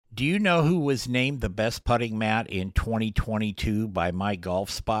Do you know who was named the best putting mat in 2022 by My Golf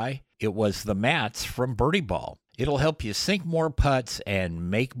Spy? It was the mats from Birdie Ball. It'll help you sink more putts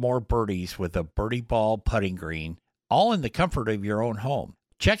and make more birdies with a Birdie Ball putting green, all in the comfort of your own home.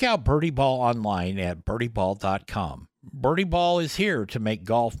 Check out Birdie Ball online at birdieball.com. Birdie Ball is here to make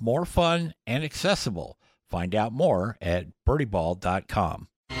golf more fun and accessible. Find out more at birdieball.com.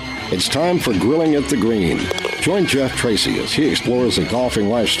 It's time for Grilling at the Green. Join Jeff Tracy as he explores the golfing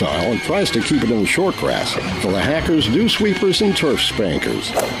lifestyle and tries to keep it in the short grass for the hackers, dew sweepers, and turf spankers.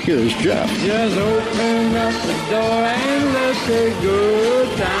 Here's Jeff. Just open up the door and let's take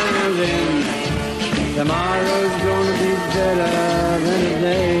good times in. Tomorrow's gonna be better than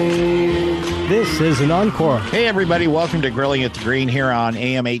today. This is an Encore. Hey, everybody. Welcome to Grilling at the Green here on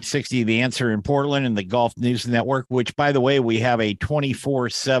AM 860, The Answer in Portland and the Golf News Network, which, by the way, we have a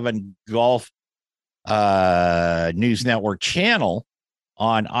 24/7 golf news network channel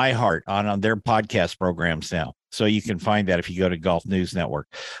on iHeart, on their podcast programs now. So you can find that if you go to Golf News Network.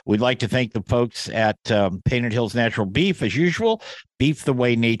 We'd like to thank the folks at Painted Hills Natural Beef, as usual, beef the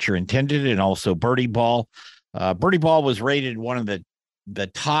way nature intended, and also Birdie Ball. Birdie Ball was rated one of the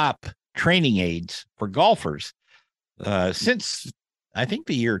top training aids for golfers since, I think,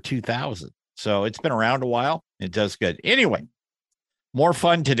 the year 2000. So it's been around a while. It does good. Anyway, more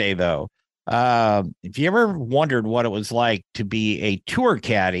fun today, though. If you ever wondered what it was like to be a tour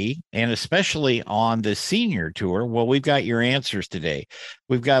caddy, and especially on the senior tour, well, we've got your answers today.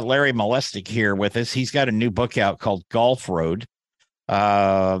 We've got Larry Malestic here with us. He's got a new book out called Golf Road.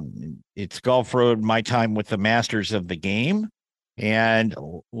 It's Golf Road, My Time with the Masters of the Game. And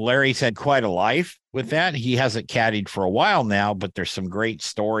Larry's had quite a life with that. He hasn't caddied for a while now, but there's some great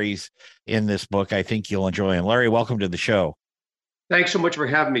stories in this book I think you'll enjoy. And Larry, welcome to the show. Thanks so much for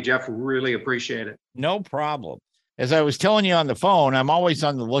having me, Jeff. Really appreciate it. No problem. As I was telling you on the phone, I'm always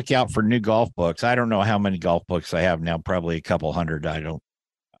on the lookout for new golf books. I don't know how many golf books I have now, probably a couple hundred.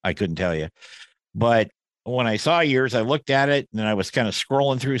 I couldn't tell you. But when I saw yours, I looked at it and I was kind of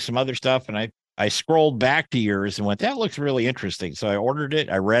scrolling through some other stuff, and I scrolled back to yours and went, that looks really interesting. So I ordered it,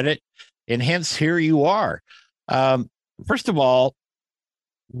 I read it, and hence here you are. First of all,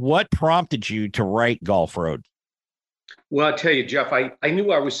 what prompted you to write Golf Road? Well, I'll tell you, Jeff, I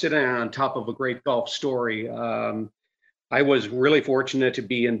knew I was sitting on top of a great golf story. I was really fortunate to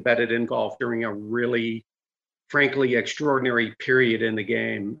be embedded in golf during a really, frankly, extraordinary period in the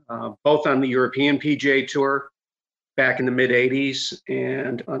game, both on the European PGA Tour back in the mid-'80s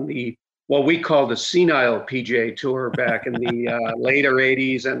and on what we call the senile PGA Tour back in the later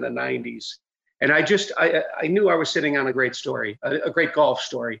 '80s and the '90s. And I knew I was sitting on a great story, a great golf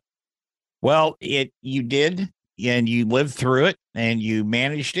story. Well, you did. And you lived through it and you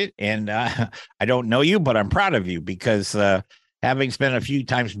managed it. And I don't know you, but I'm proud of you because having spent a few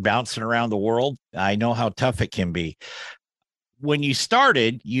times bouncing around the world, I know how tough it can be. When you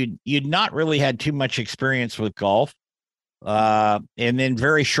started, you'd not really had too much experience with golf. And then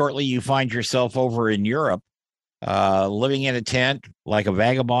very shortly, you find yourself over in Europe, living in a tent like a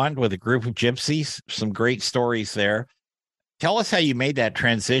vagabond with a group of gypsies. Some great stories there. Tell us how you made that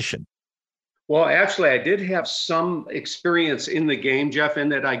transition. Well, actually, I did have some experience in the game, Jeff, in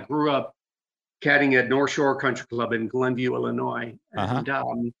that I grew up caddying at North Shore Country Club in Glenview, Illinois.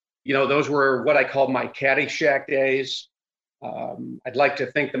 And, those were what I called my caddy shack days. I'd like to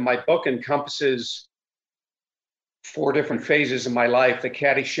think that my book encompasses 4 different phases of my life: the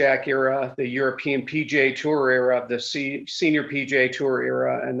caddy shack era, the European PGA Tour era, the senior PGA Tour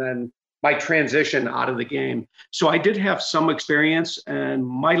era, and then my transition out of the game. So I did have some experience, and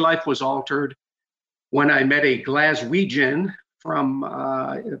my life was altered when I met a Glaswegian from,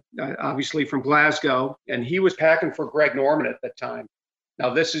 obviously from Glasgow, and he was packing for Greg Norman at the time. Now,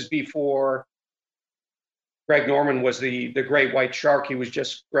 this is before Greg Norman was the great white shark. He was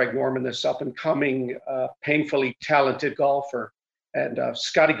just Greg Norman, this up-and-coming, painfully talented golfer. And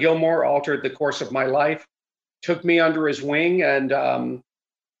Scotty Gilmore altered the course of my life, took me under his wing, and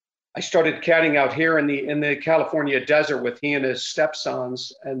I started caddying out here in the California desert with he and his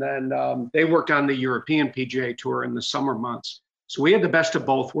stepsons, and then they worked on the European PGA Tour in the summer months. So we had the best of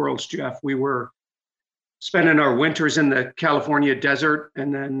both worlds, Jeff. We were spending our winters in the California desert,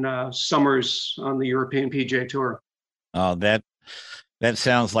 and then summers on the European PGA Tour. Oh, that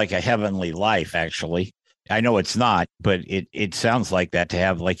sounds like a heavenly life, actually. I know it's not, but it sounds like that, to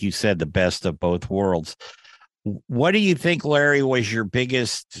have, like you said, the best of both worlds. What do you think, Larry, was your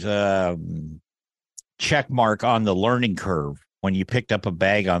biggest check mark on the learning curve when you picked up a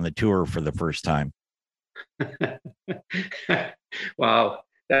bag on the tour for the first time? Wow,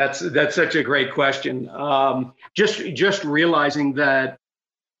 that's such a great question. Just realizing that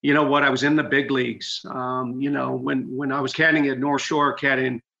you know what, I was in the big leagues. You know, when I was caddying at North Shore,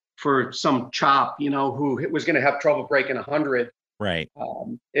 caddying for some chop, you know, who was going to have trouble breaking 100. Right.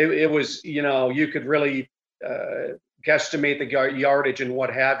 It was, you know, you could really guesstimate the yardage and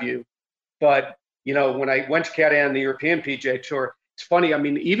what have you. But, you know, when I went to caddy on the European PGA Tour, it's funny. I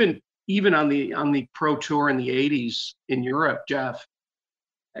mean, even on the Pro Tour in the 80s in Europe, Jeff,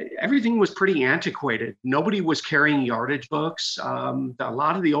 everything was pretty antiquated. Nobody was carrying yardage books. A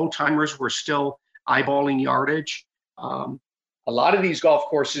lot of the old timers were still eyeballing yardage. A lot of these golf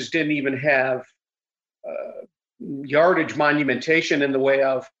courses didn't even have yardage monumentation in the way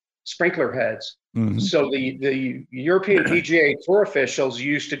of sprinkler heads. Mm-hmm. So the European PGA Tour officials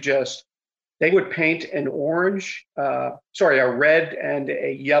used to they would paint an a red and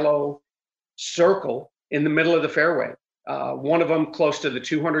a yellow circle in the middle of the fairway. One of them close to the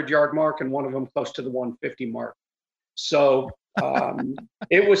 200-yard mark and one of them close to the 150 mark. So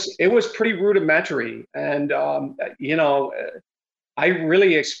it was pretty rudimentary. And, you know, I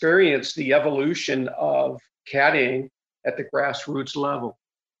really experienced the evolution of caddying at the grassroots level.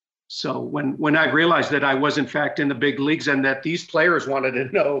 So when I realized that I was in fact in the big leagues and that these players wanted to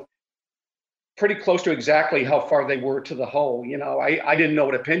know pretty close to exactly how far they were to the hole, you know, I didn't know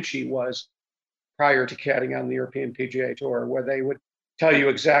what a pin sheet was prior to caddying on the European PGA Tour, where they would tell you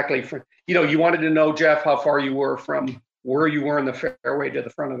exactly you know, you wanted to know, Jeff, how far you were from where you were in the fairway to the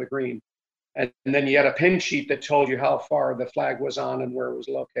front of the green. And then you had a pin sheet that told you how far the flag was on and where it was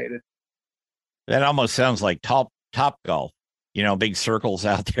located. That almost sounds like top golf, you know, big circles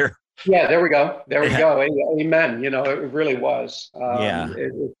out there. Yeah, there we go. There we go. Amen. You know, it really was.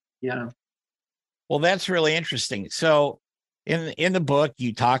 Yeah. Well, that's really interesting. So in the book,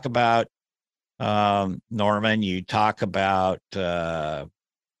 you talk about Norman, you talk about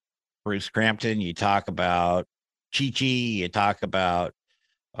Bruce Crampton, you talk about Chi-Chi, you talk about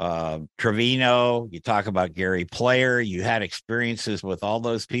Trevino, you talk about Gary Player. You had experiences with all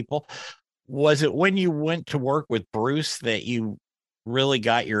those people. Was it when you went to work with Bruce that you really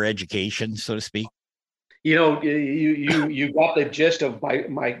got your education, so to speak? You know, you got the gist of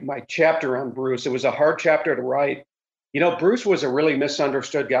my chapter on Bruce. It was a hard chapter to write. You know, Bruce was a really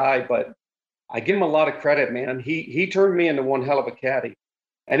misunderstood guy, but I give him a lot of credit, man. He turned me into one hell of a caddy.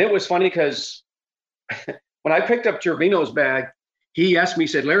 And it was funny because when I picked up Trevino's bag, he asked me, he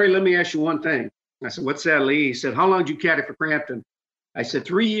said, Larry, let me ask you one thing. I said, what's that, Lee? He said, how long did you caddy for Crampton? I said,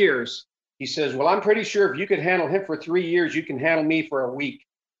 3 years. He says, well, I'm pretty sure if you could handle him for 3 years, you can handle me for a week.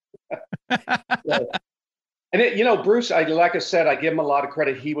 And you know, Bruce, like I said, I give him a lot of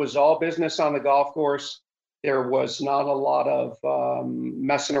credit. He was all business on the golf course. There was not a lot of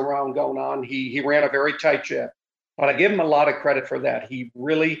messing around going on. He ran a very tight ship, but I give him a lot of credit for that. He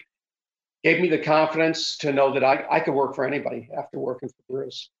really gave me the confidence to know that I could work for anybody after working for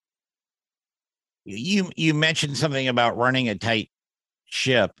Bruce. You mentioned something about running a tight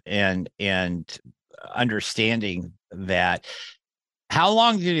ship and understanding that. How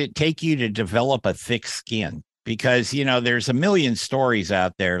long did it take you to develop a thick skin? Because, you know, there's a million stories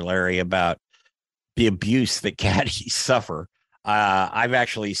out there, Larry, about the abuse that caddies suffer. I've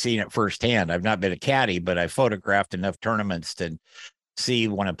actually seen it firsthand. I've not been a caddy, but I photographed enough tournaments to see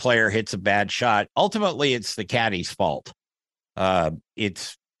when a player hits a bad shot. Ultimately, it's the caddy's fault.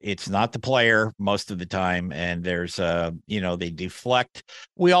 It's not the player most of the time. And there's you know, they deflect.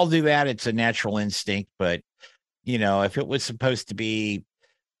 We all do that. It's a natural instinct, but you know, if it was supposed to be,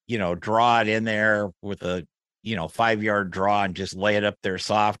 you know, draw it in there with a, you know, 5-yard draw and just lay it up there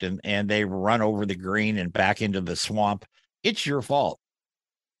soft and they run over the green and back into the swamp, it's your fault.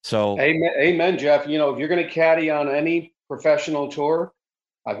 So amen, Jeff. You know, if you're going to caddy on any professional tour,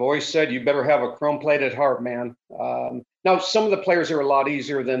 I've always said you better have a chrome-plated heart, man. Now, some of the players are a lot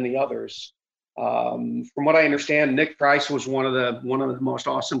easier than the others. From what I understand, Nick Price was one of the most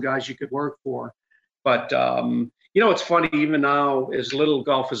awesome guys you could work for. But, you know, it's funny, even now, as little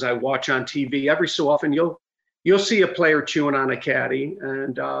golf as I watch on TV, every so often you'll see a player chewing on a caddy.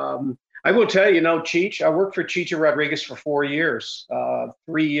 And I will tell you, you know, Cheech, I worked for Chicha Rodriguez for 4 years,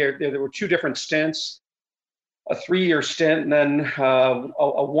 3 years. There were 2 different stints, a 3-year stint and then a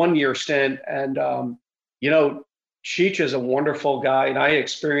 1-year stint. And, you know, Cheech is a wonderful guy. And I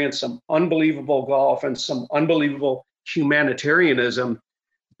experienced some unbelievable golf and some unbelievable humanitarianism.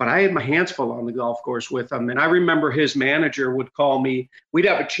 But I had my hands full on the golf course with him. And I remember his manager would call me. We'd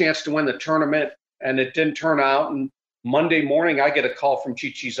have a chance to win the tournament, and it didn't turn out. And Monday morning, I get a call from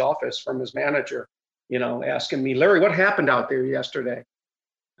Chi-Chi's office from his manager, you know, asking me, Larry, what happened out there yesterday?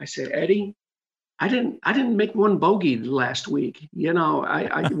 I said, Eddie, I didn't make one bogey last week. You know,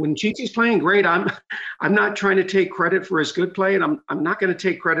 when Chichi's playing great, I'm not trying to take credit for his good play, and I'm not going to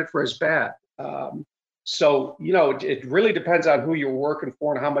take credit for his bad. So, you know, it really depends on who you're working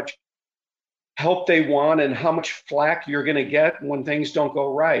for and how much help they want and how much flack you're going to get when things don't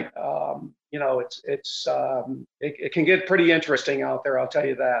go right. You know, it can get pretty interesting out there. I'll tell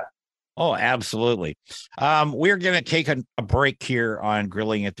you that. Oh, absolutely. We're going to take a break here on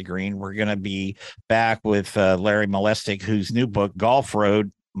Grilling at the Green. We're going to be back with Larry Malestic, whose new book, Golf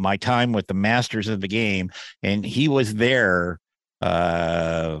Road, My Time with the Masters of the Game. And he was there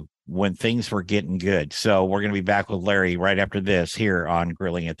when things were getting good. So we're going to be back with Larry right after this here on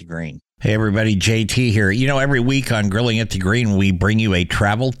Grilling at the Green. Hey, everybody, JT here. You know, every week on Grilling at the Green, we bring you a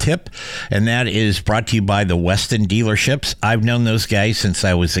travel tip, and that is brought to you by the Weston dealerships. I've known those guys since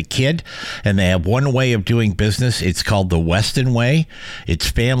I was a kid, and they have one way of doing business. It's called the Weston way. It's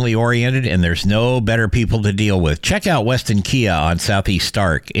family-oriented, and there's no better people to deal with. Check out Weston Kia on Southeast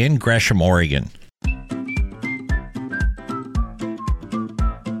Stark in Gresham, Oregon.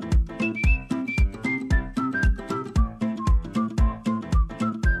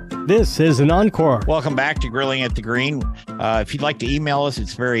 This is an Encore. Welcome back to Grilling at the Green. If you'd like to email us,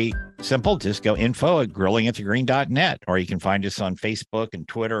 it's very simple. Just go info@grillingatthegreen.net, or you can find us on Facebook and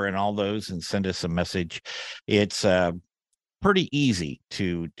Twitter and all those and send us a message. It's pretty easy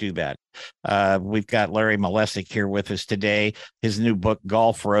to do that. We've got Larry Malestic here with us today. His new book,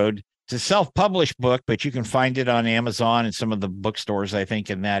 Golf Road. It's a self-published book, but you can find it on Amazon and some of the bookstores, I think,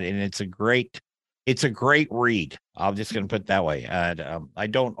 and it's a great read. I'm just going to put it that way. I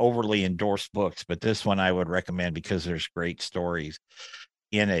don't overly endorse books, but this one I would recommend because there's great stories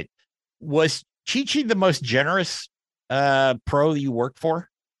in it. Was Chichi the most generous pro you worked for?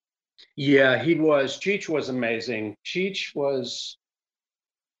 Yeah, he was. Cheech was amazing. Cheech was,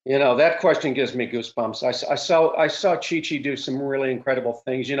 you know, that question gives me goosebumps. I saw Chichi do some really incredible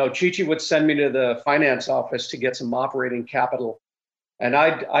things. You know, Chichi would send me to the finance office to get some operating capital, and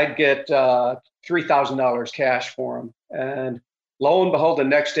I'd get $3,000 cash for him. And lo and behold, the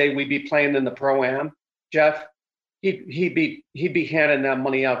next day we'd be playing in the Pro-Am. Jeff, he'd be handing that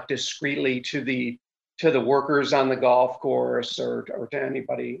money out discreetly to the workers on the golf course or to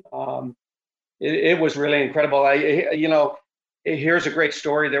anybody. It was really incredible. You know, here's a great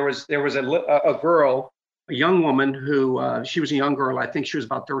story. There was a girl, a young woman who she was a young girl. I think she was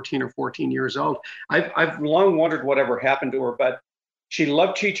about 13 or 14 years old. I've long wondered whatever happened to her, but she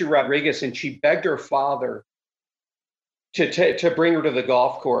loved Chichi Rodriguez, and she begged her father to bring her to the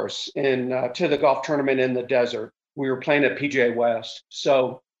golf course and to the golf tournament in the desert. We were playing at PGA West,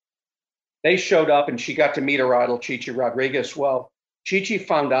 so they showed up, and she got to meet her idol, Chichi Rodriguez. Well, Chichi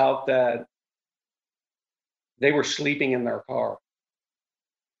found out that they were sleeping in their car,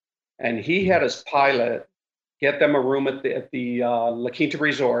 and he had his pilot get them a room at the La Quinta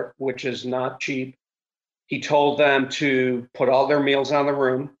Resort, which is not cheap. He told them to put all their meals on the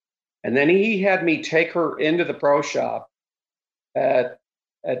room. And then he had me take her into the pro shop at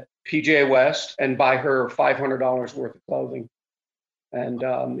PGA West and buy her $500 worth of clothing. And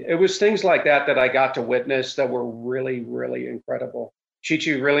it was things like that I got to witness that were really, really incredible.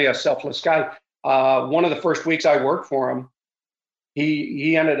 Chichi, really a selfless guy. One of the first weeks I worked for him,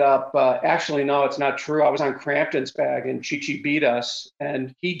 he ended up, actually, no, it's not true. I was on Crampton's bag and Chichi beat us,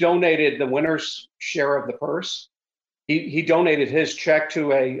 and he donated the winner's share of the purse. He donated his check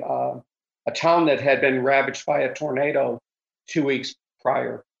to a town that had been ravaged by a tornado 2 weeks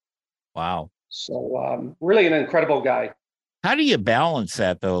prior. Wow. So really an incredible guy. How do you balance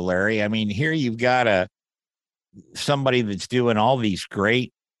that though, Larry? I mean, here you've got somebody that's doing all these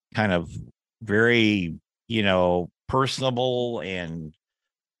great kind of very, you know, personable and,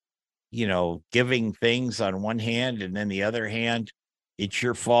 you know, giving things on one hand, and then the other hand, it's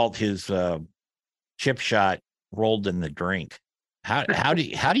your fault his chip shot rolled in the drink. How do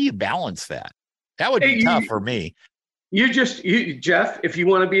you balance that? That would be tough for me. Jeff, if you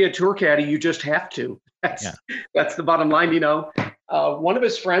want to be a tour caddy, you just have to. That's the bottom line. You know, one of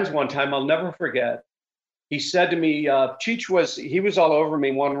his friends one time, I'll never forget, he said to me, Cheech was all over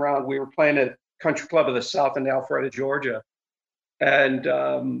me one round. We were playing at Country Club of the South in Alpharetta, Georgia, and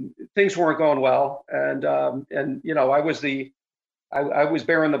things weren't going well. And you know, I was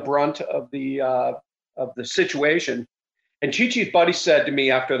bearing the brunt of the situation. And Chi-Chi's buddy said to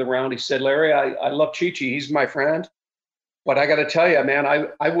me after the round, he said, Larry, I love Chi-Chi. He's my friend. But I got to tell you, man,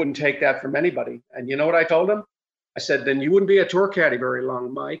 I wouldn't take that from anybody. And you know what I told him? I said, then you wouldn't be a tour caddy very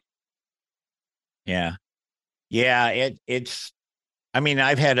long, Mike. Yeah. Yeah. It's, I mean,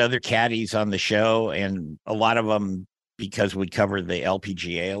 I've had other caddies on the show, and a lot of them, because we cover the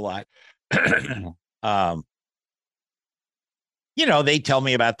LPGA a lot, They tell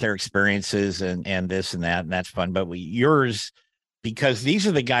me about their experiences and this and that, and that's fun. But yours, because these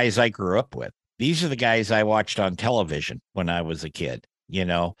are the guys I grew up with. These are the guys I watched on television when I was a kid. You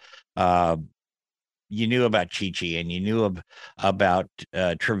knew about Chi-Chi, and you knew about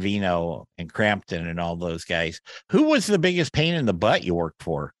Trevino and Crampton and all those guys. Who was the biggest pain in the butt you worked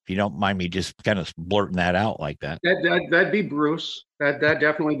for? If you don't mind me just kind of blurting that out like that. That'd be Bruce. That'd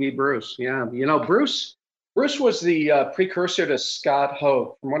definitely be Bruce. Yeah. Bruce was the precursor to Scott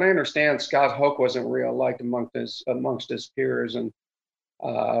Hoke. From what I understand, Scott Hoke wasn't real liked amongst his peers. And,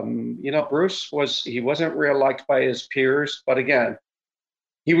 Bruce wasn't real liked by his peers. But again,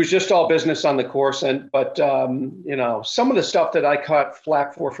 he was just all business on the course. But some of the stuff that I caught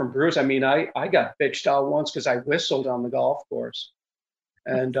flack for from Bruce, I mean, I got bitched out once because I whistled on the golf course.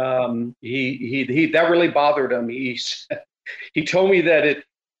 And he that really bothered him. He told me that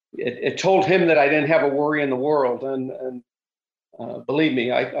it told him that I didn't have a worry in the world. And believe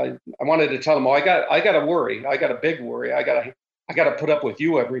me, I wanted to tell him, I got a worry. I got a big worry. I got to put up with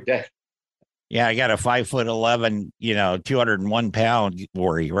you every day. Yeah, I got a 5'11", 201-pound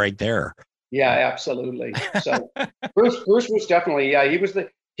worry right there. Yeah, absolutely. So Bruce was definitely, he was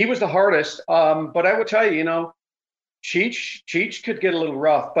the hardest. But I would tell you, Cheech could get a little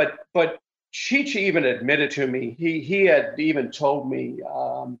rough, but Cheech even admitted to me, he had even told me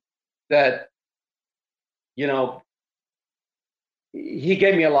that, he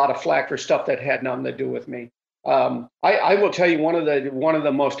gave me a lot of flack for stuff that had nothing to do with me. I will tell you one of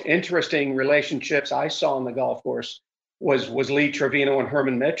the most interesting relationships I saw on the golf course was Lee Trevino and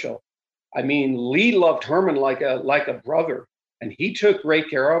Herman Mitchell. I mean, Lee loved Herman like a brother, and he took great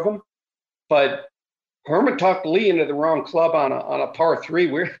care of him. But Herman talked Lee into the wrong club on a par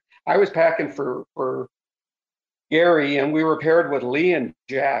 3. I was packing for Gary, and we were paired with Lee and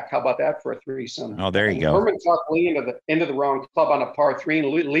Jack. How about that for a threesome? Oh, there you go. Herman talked Lee into the wrong club on a par 3, and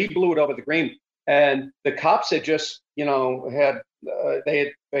Lee blew it over the green. And the cops had just, they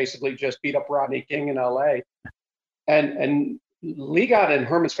had basically just beat up Rodney King in L.A. And Lee got in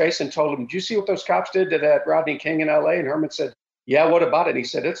Herman's face and told him, "Did you see what those cops did to that Rodney King in L.A.?" And Herman said, "Yeah, what about it?" And he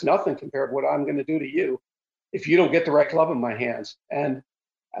said, "It's nothing compared to what I'm going to do to you if you don't get the right club in my hands." And,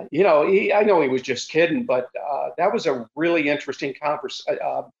 I know he was just kidding, but that was a really interesting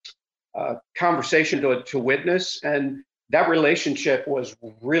conversation to witness. And that relationship was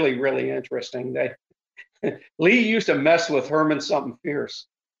really, really interesting. Lee used to mess with Herman something fierce.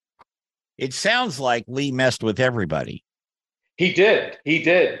 It sounds like Lee messed with everybody. He did.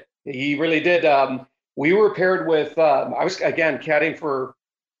 He really did. We were paired with, I was, again, caddying for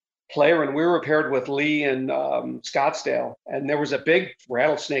Player, and we were paired with Lee in Scottsdale. And there was a big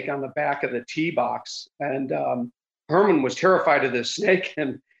rattlesnake on the back of the tee box. And Herman was terrified of this snake.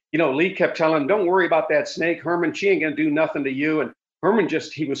 And Lee kept telling him, "Don't worry about that snake, Herman. She ain't gonna do nothing to you." And Herman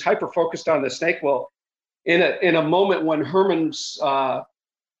he was hyper focused on the snake. Well, in a moment when Herman's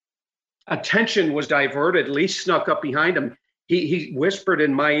attention was diverted, Lee snuck up behind him. He whispered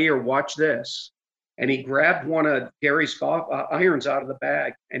in my ear, "Watch this." And he grabbed one of Gary's golf irons out of the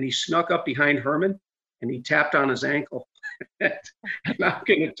bag, and he snuck up behind Herman, and he tapped on his ankle. And I'm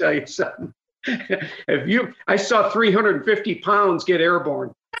going to tell you something. I saw 350 pounds get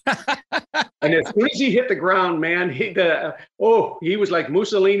airborne. And as soon as he hit the ground, man, he was like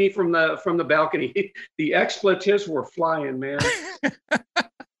Mussolini from the balcony. The expletives were flying, man.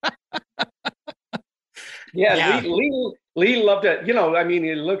 Yeah. Lee loved it. I mean,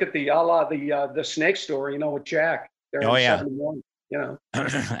 you look at the snake story, with Jack. Oh, yeah. 71,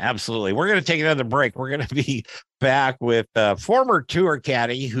 Absolutely. We're going to take another break. We're going to be back with former tour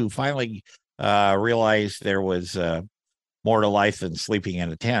caddy who finally realized there was more to life than sleeping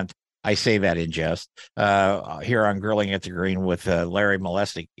in a tent. I say that in jest. Here on Grilling at the Green with Larry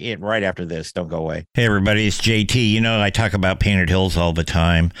Malestic. Right after this, don't go away. Hey, everybody, it's JT. I talk about Painted Hills all the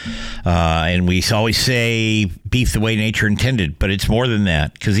time. And we always say beef the way nature intended, but it's more than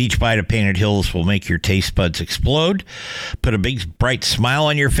that, because each bite of Painted Hills will make your taste buds explode, put a big, bright smile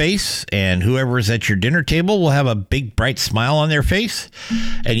on your face, and whoever's at your dinner table will have a big, bright smile on their face.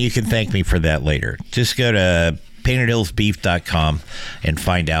 And you can thank me for that later. Just go to paintedhillsbeef.com and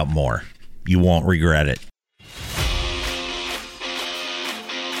find out more. You won't regret it.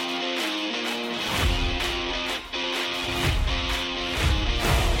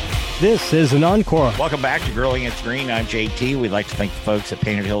 This is an Encore. Welcome back to Grilling at the Green. I'm JT. We'd like to thank the folks at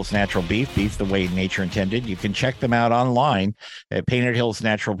Painted Hills Natural Beef the way nature intended. You can check them out online at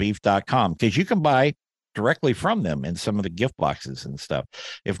paintedhillsnaturalbeef.com, because you can buy directly from them in some of the gift boxes and stuff.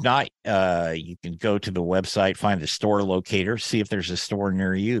 If not, you can go to the website, find the store locator, see if there's a store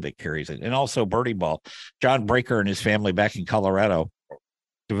near you that carries it. And also Birdie Ball. John Breaker and his family back in Colorado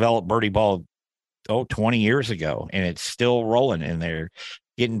developed Birdie Ball 20 years ago, and it's still rolling, and they're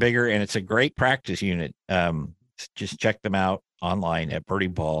getting bigger, and it's a great practice unit. Just check them out online at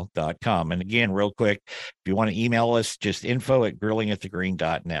birdieball.com. And again, real quick, if you want to email us, just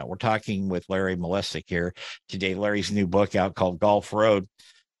info@grillingatthegreen.net. We're talking with Larry Malestic here today. Larry's new book out called Golf Road,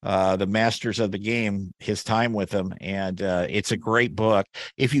 The Masters of the Game, his time with them. And it's a great book.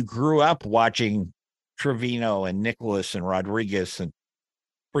 If you grew up watching Trevino and Nicholas and Rodriguez and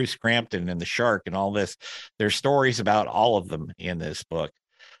Bruce Crampton and the Shark and all this, there's stories about all of them in this book.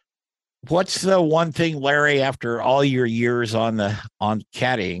 What's the one thing, Larry, after all your years on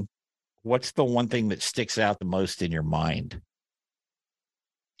caddying, what's the one thing that sticks out the most in your mind?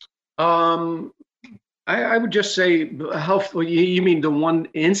 I would just say, how you mean the one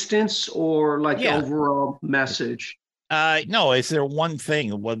instance or like the overall message? No, is there one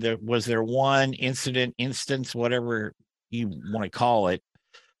thing? Was there one instance, whatever you want to call it,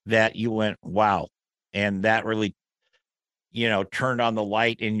 that you went, wow, and that really, turned on the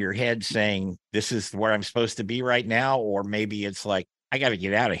light in your head saying, this is where I'm supposed to be right now? Or maybe it's like, I got to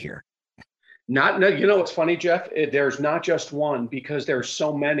get out of here. It's funny, Jeff, there's not just one, because there's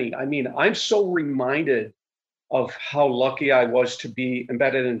so many. I mean, I'm so reminded of how lucky I was to be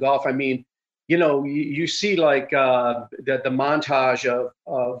embedded in golf. I mean, you see like the montage of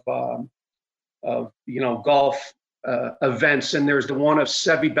golf events, and there's the one of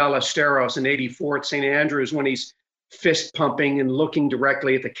Seve Ballesteros in '84 at St. Andrews when he's fist pumping and looking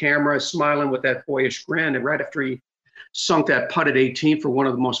directly at the camera, smiling with that boyish grin. And right after he sunk that putt at 18 for one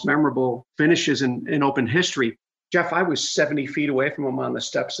of the most memorable finishes in Open history, Jeff, I was 70 feet away from him on the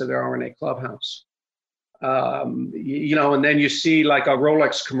steps of the RNA clubhouse. And then you see like a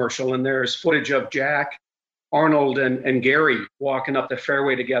Rolex commercial, and there's footage of Jack, Arnold, and Gary walking up the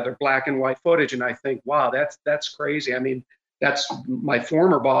fairway together, black and white footage. And I think, wow, that's crazy. I mean, that's my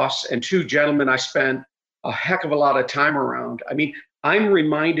former boss and two gentlemen I spent a heck of a lot of time around. I mean, I'm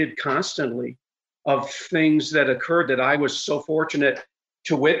reminded constantly of things that occurred that I was so fortunate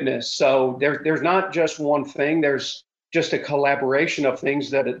to witness. So there's not just one thing. There's just a collaboration of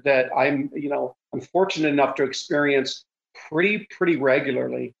things that I'm fortunate enough to experience pretty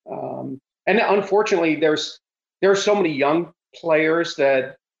regularly. And unfortunately, there's so many young players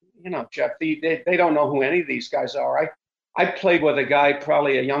that, Jeff, they don't know who any of these guys are. I played with a guy,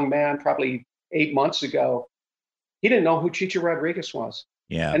 probably a young man, probably 8 months ago. He didn't know who Chichi Rodriguez was.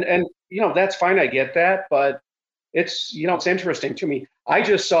 Yeah. And that's fine. I get that, but it's interesting to me. I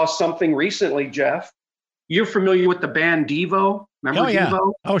just saw something recently, Jeff. You're familiar with the band Devo? Remember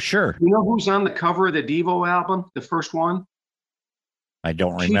Devo? Oh, sure. You know who's on the cover of the Devo album, the first one? I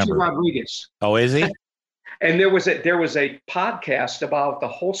don't remember. Chichi Rodriguez. Oh, is he? And there was a podcast about the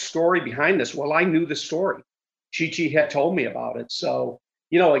whole story behind this. Well, I knew the story. Chichi had told me about it. So,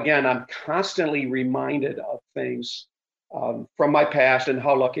 again, I'm constantly reminded of things from my past and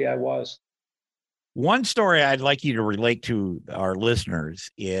how lucky I was. One story I'd like you to relate to our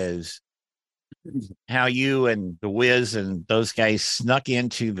listeners is how you and the Wiz and those guys snuck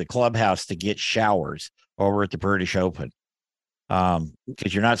into the clubhouse to get showers over at the British Open.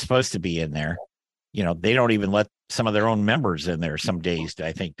 Because you're not supposed to be in there. They don't even let some of their own members in there some days,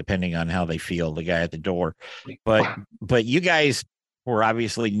 I think, depending on how they feel, the guy at the door. But you guys were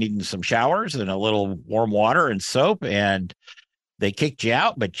obviously needing some showers and a little warm water and soap, and they kicked you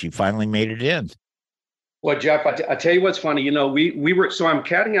out, but you finally made it in. Well, Jeff, I tell you what's funny. We were, so I'm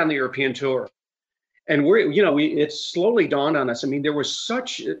caddying on the European Tour, and it slowly dawned on us. I mean, there was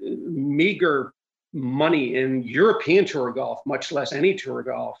such meager money in European Tour golf, much less any tour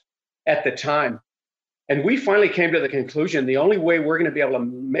golf at the time. And we finally came to the conclusion, the only way we're going to be able to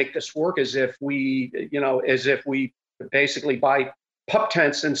make this work is if we basically buy pup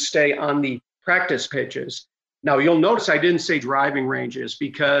tents and stay on the practice pitches. Now, you'll notice I didn't say driving ranges,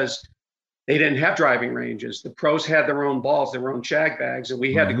 because they didn't have driving ranges. The pros had their own balls, their own shag bags, and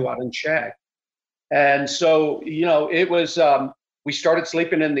we had to go out and shag. And so, it was, we started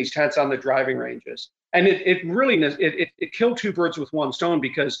sleeping in these tents on the driving ranges. And it really killed two birds with one stone,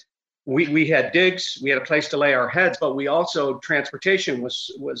 because we had digs, we had a place to lay our heads, but we also, transportation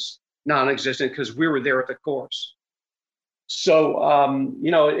was non-existent because we were there at the course. So,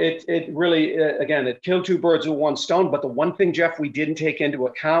 it really, again, it killed two birds with one stone. But the one thing, Jeff, we didn't take into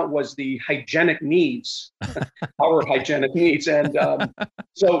account was the hygienic needs, our hygienic needs. And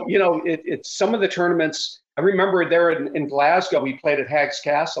so, it's some of the tournaments. I remember there in Glasgow, we played at Hagg's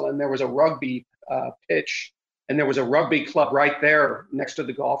Castle, and there was a rugby pitch, and there was a rugby club right there next to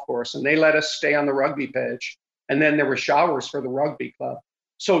the golf course, and they let us stay on the rugby pitch, and then there were showers for the rugby club.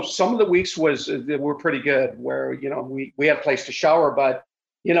 So some of the weeks were pretty good, where we had a place to shower, but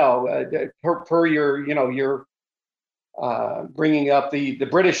per your bringing up the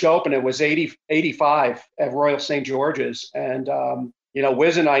British Open, it was 85 at Royal St. George's, and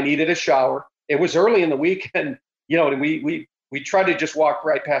Wiz and I needed a shower. It was early in the week, and we tried to just walk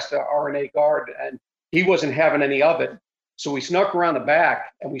right past the RNA guard, and he wasn't having any of it. So we snuck around the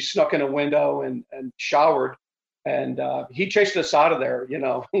back, and we snuck in a window and showered, and he chased us out of there,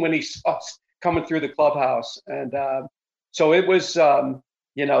 when he saw us coming through the clubhouse. And so it was,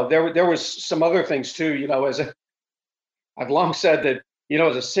 there was some other things too, I've long said that,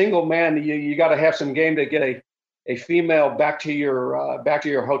 as a single man, you got to have some game to get a female back to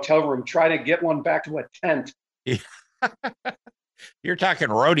your hotel room. Try to get one back to a tent. You're talking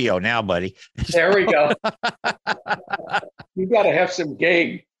rodeo now, buddy. There we go. You got to have some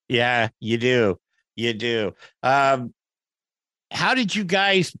game. Yeah, you do. You do. How did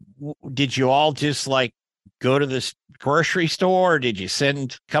you all just like go to this grocery store? Or did you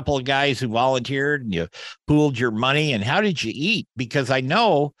send a couple of guys who volunteered and you pooled your money? And how did you eat? Because I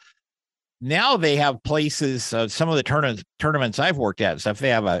know now they have places, some of the tournaments I've worked at and stuff, they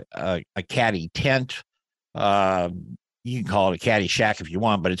have a caddy tent. You can call it a caddy shack if you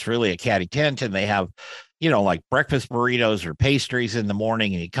want, but it's really a caddy tent. And they have, like breakfast burritos or pastries in the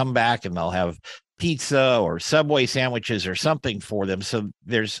morning, and you come back and they'll have pizza or Subway sandwiches or something for them. So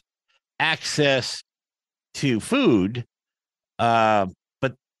there's access to food, but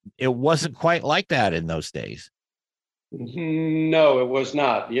it wasn't quite like that in those days. No, it was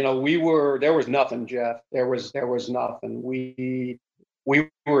not. There was nothing, Jeff. There was nothing. We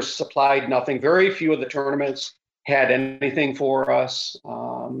were supplied nothing. Very few of the tournaments had anything for us.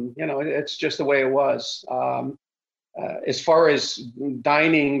 It's just the way it was. As far as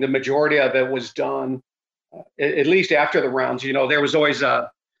dining, the majority of it was done, at least after the rounds. There was always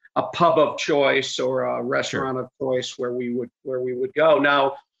a pub of choice or a restaurant of choice where we would go.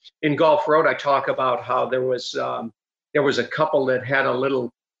 Now, in Gulf Road, I talk about how there was a couple that had a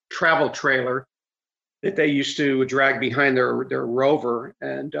little travel trailer that they used to drag behind their Rover,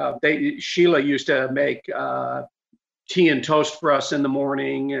 and Sheila used to make tea and toast for us in the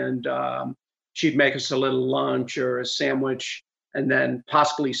morning, and she'd make us a little lunch or a sandwich, and then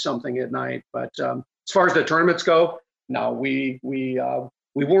possibly something at night. But as far as the tournaments go, no, we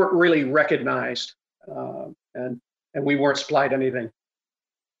weren't really recognized, and we weren't supplied anything.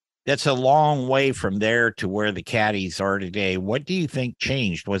 That's a long way from there to where the caddies are today. What do you think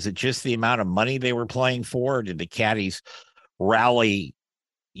changed? Was it just the amount of money they were playing for? Or did the caddies rally,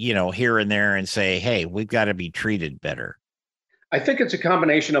 here and there and say, hey, we've got to be treated better? I think it's a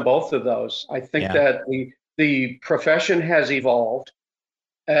combination of both of those. I think that the profession has evolved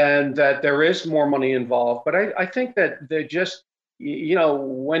and that there is more money involved. But I think that they're just,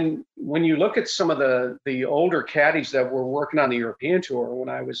 when you look at some of the older caddies that were working on the European tour when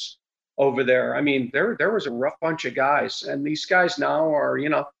I was over there, I mean, there was a rough bunch of guys, and these guys now are,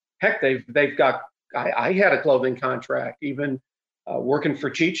 heck, they've got. I had a clothing contract, even working for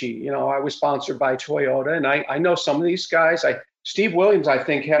Chi-Chi. I was sponsored by Toyota, and I know some of these guys. Steve Williams, I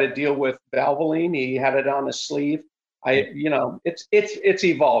think, had a deal with Valvoline. He had it on his sleeve. It's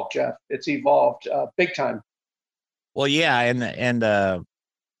evolved, Jeff. It's evolved big time. Well, yeah, and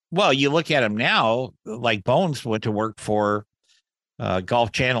you look at him now, like Bones went to work for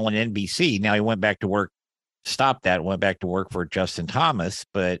Golf Channel and NBC. Now he went back to work, stopped that, went back to work for Justin Thomas.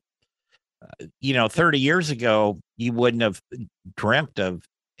 But 30 years ago, you wouldn't have dreamt of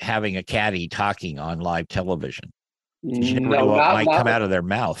having a caddy talking on live television. You never knew what might come out of their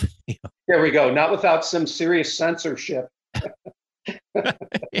mouth. There we go. Not without some serious censorship.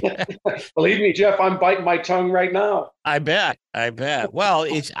 Believe me, Jeff, I'm biting my tongue right now. I bet. Well,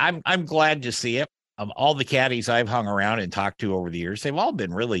 I'm glad to see it. All the caddies I've hung around and talked to over the years, they've all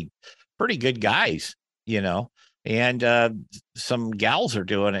been really pretty good guys, and some gals are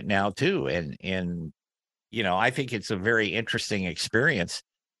doing it now too. And I think it's a very interesting experience,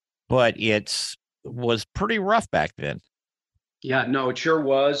 but was pretty rough back then. Yeah, no, it sure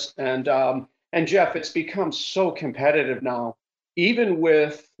was. And Jeff, it's become so competitive now. Even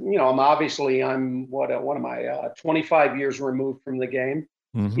with, I'm what am I, 25 years removed from the game.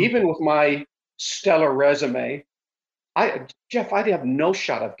 Mm-hmm. Even with my stellar resume, Jeff, I'd have no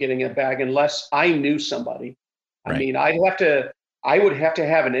shot of getting a bag unless I knew somebody. Right. I mean, I would have to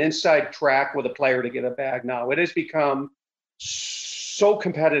have an inside track with a player to get a bag now. It has become so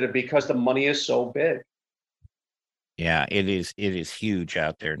competitive because the money is so big. Yeah, it is. It is huge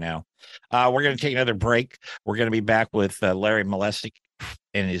out there now. We're going to take another break. We're going to be back with Larry Malestic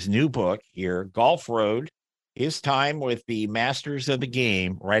and his new book here, Golf Road. His time with the masters of the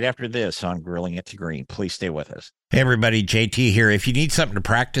game right after this on Grilling at the Green. Please stay with us. Hey, everybody, JT here. If you need something to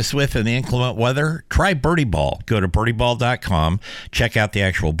practice with in the inclement weather, try Birdie Ball. Go to birdieball.com. Check out the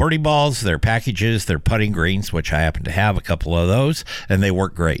actual Birdie Balls, their packages, their putting greens, which I happen to have a couple of those, and they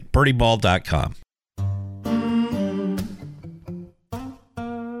work great. birdieball.com.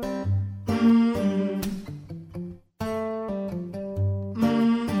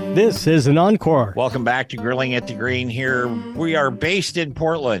 This is an Encore. Welcome back to Grilling at the Green here. We are based in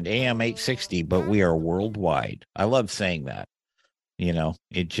Portland, AM 860, but we are worldwide. I love saying that. You know,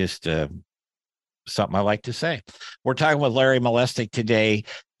 it just something I like to say. We're talking with Larry Malestic today,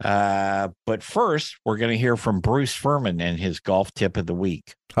 but first, we're going to hear from Bruce Furman and his golf tip of the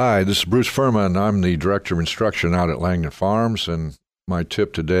week. Hi, this is Bruce Furman. I'm the Director of Instruction out at Langdon Farms, and my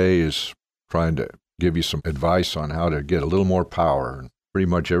tip today is trying to give you some advice on how to get a little more power. Pretty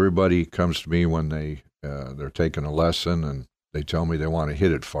much everybody comes to me when they're taking a lesson and they tell me they want to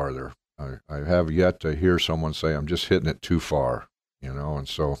hit it farther. I have yet to hear someone say, I'm just hitting it too far, and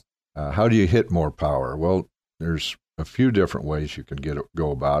so how do you hit more power? Well, there's a few different ways you can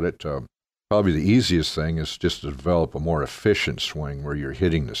go about it. Probably the easiest thing is just to develop a more efficient swing where you're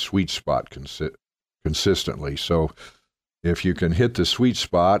hitting the sweet spot consistently. So if you can hit the sweet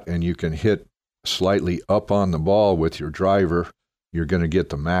spot and you can hit slightly up on the ball with your driver, you're going to get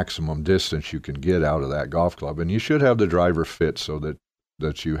the maximum distance you can get out of that golf club. And you should have the driver fit so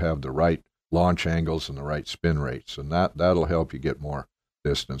that you have the right launch angles and the right spin rates. And that'll help you get more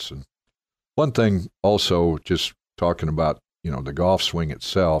distance. And one thing also, just talking about, the golf swing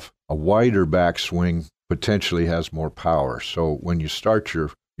itself, a wider backswing potentially has more power. So when you start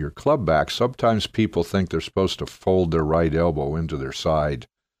your club back, sometimes people think they're supposed to fold their right elbow into their side.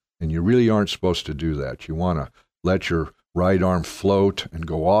 And you really aren't supposed to do that. You want to let your right arm float and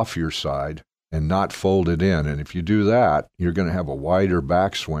go off your side and not fold it in. And if you do that, you're going to have a wider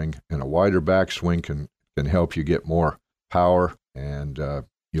backswing, and a wider backswing can help you get more power, and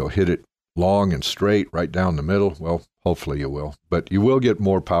you'll hit it long and straight right down the middle. Well, hopefully you will. But you will get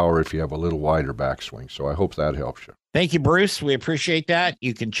more power if you have a little wider backswing. So I hope that helps you. Thank you, Bruce. We appreciate that.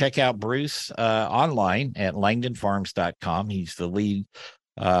 You can check out Bruce online at langdonfarms.com. He's the lead,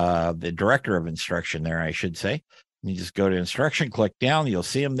 the director of instruction there, I should say. You just go to instruction, click down, you'll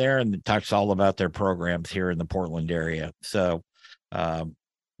see them there, and it talks all about their programs here in the Portland area. So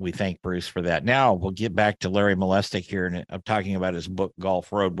we thank Bruce for that. Now we'll get back to Larry Malestic here, and I'm talking about his book,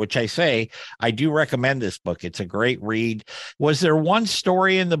 Golf Road, which I do recommend this book. It's a great read. Was there one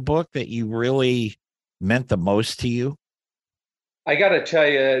story in the book that you really meant the most to you? I got to tell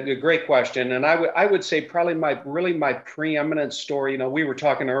you, a great question. And I would say probably my preeminent story, we were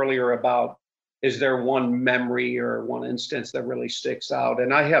talking earlier about, is there one memory or one instance that really sticks out?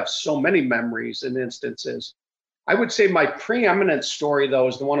 And I have so many memories and instances. I would say my preeminent story, though,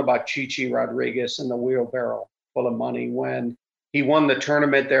 is the one about Chichi Rodriguez and the wheelbarrow full of money when he won the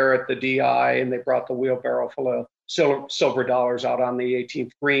tournament there at the DI, and they brought the wheelbarrow full of silver dollars out on the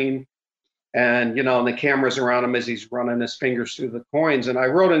 18th green. And, and the cameras around him as he's running his fingers through the coins. And I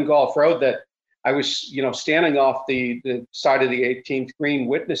wrote in Golf Road that I was, standing off the side of the 18th green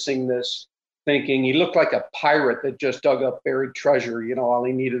witnessing this, thinking he looked like a pirate that just dug up buried treasure. All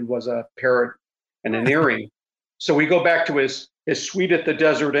he needed was a parrot and an earring. So we go back to his suite at the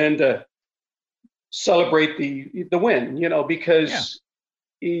Desert Inn to celebrate the win, because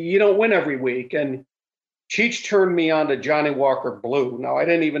you don't win every week. And Cheech turned me on to Johnny Walker Blue. Now, I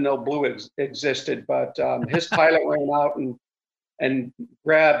didn't even know Blue existed, but his pilot ran out and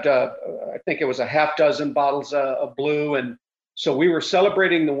grabbed, I think it was a half dozen bottles of Blue. And so we were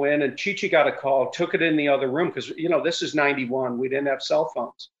celebrating the win, and Chichi got a call, took it in the other room because, this is 91. We didn't have cell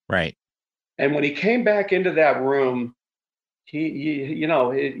phones. Right. And when he came back into that room,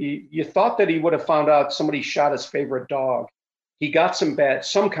 you thought that he would have found out somebody shot his favorite dog. He got some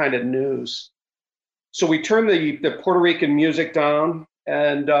kind of news. So we turned the Puerto Rican music down,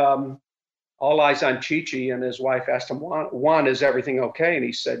 and all eyes on Chichi, and his wife asked him, Juan, is everything okay? And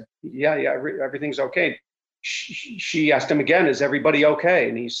he said, yeah, everything's okay. She asked him again, is everybody okay?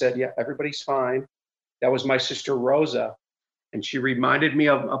 And he said, yeah, everybody's fine. That was my sister Rosa. And she reminded me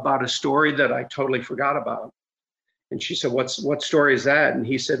about a story that I totally forgot about. And she said, what story is that? And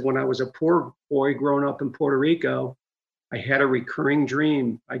he said, when I was a poor boy growing up in Puerto Rico, I had a recurring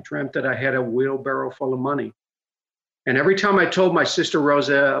dream. I dreamt that I had a wheelbarrow full of money. And every time I told my sister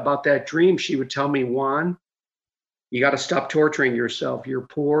Rosa about that dream, she would tell me, Juan, you got to stop torturing yourself. You're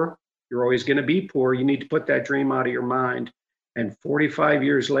poor. You're always going to be poor. You need to put that dream out of your mind. And 45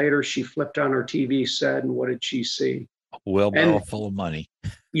 years later, she flipped on her TV set, and what did she see? A wheelbarrow full of money.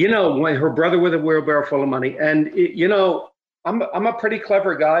 When her brother with a wheelbarrow full of money. And, I'm a pretty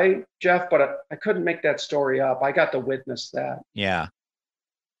clever guy, Jeff, but I couldn't make that story up. I got to witness that. Yeah.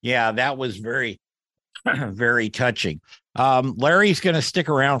 Yeah, that was very, very touching. Larry's going to stick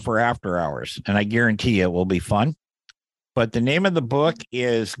around for after hours, and I guarantee you it will be fun. But the name of the book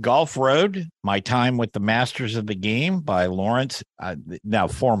is Golf Road, My Time with the Masters of the Game by Lawrence. Now,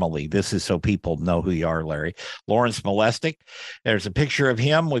 formally, this is so people know who you are, Larry. Lawrence Malestic. There's a picture of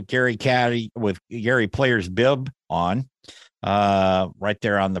him with Gary Player's bib on, right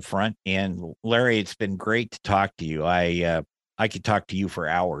there on the front. And Larry, it's been great to talk to you. I could talk to you for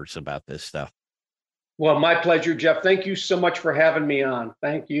hours about this stuff. Well, my pleasure, Jeff. Thank you so much for having me on.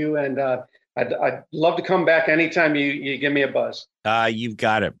 Thank you. And I'd love to come back anytime you give me a buzz. You've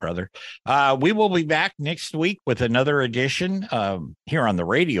got it, brother. We will be back next week with another edition here on the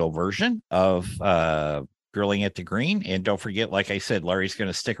radio version of Grilling at the Green. And don't forget, like I said, Larry's going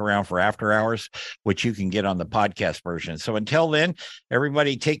to stick around for after hours, which you can get on the podcast version. So until then,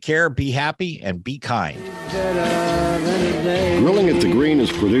 everybody take care, be happy, and be kind. Grilling at the Green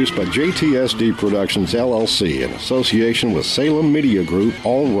is produced by JTSD Productions, LLC, in association with Salem Media Group,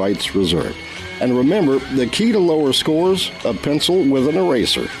 all rights reserved. And remember, the key to lower scores, a pencil with an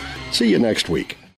eraser. See you next week.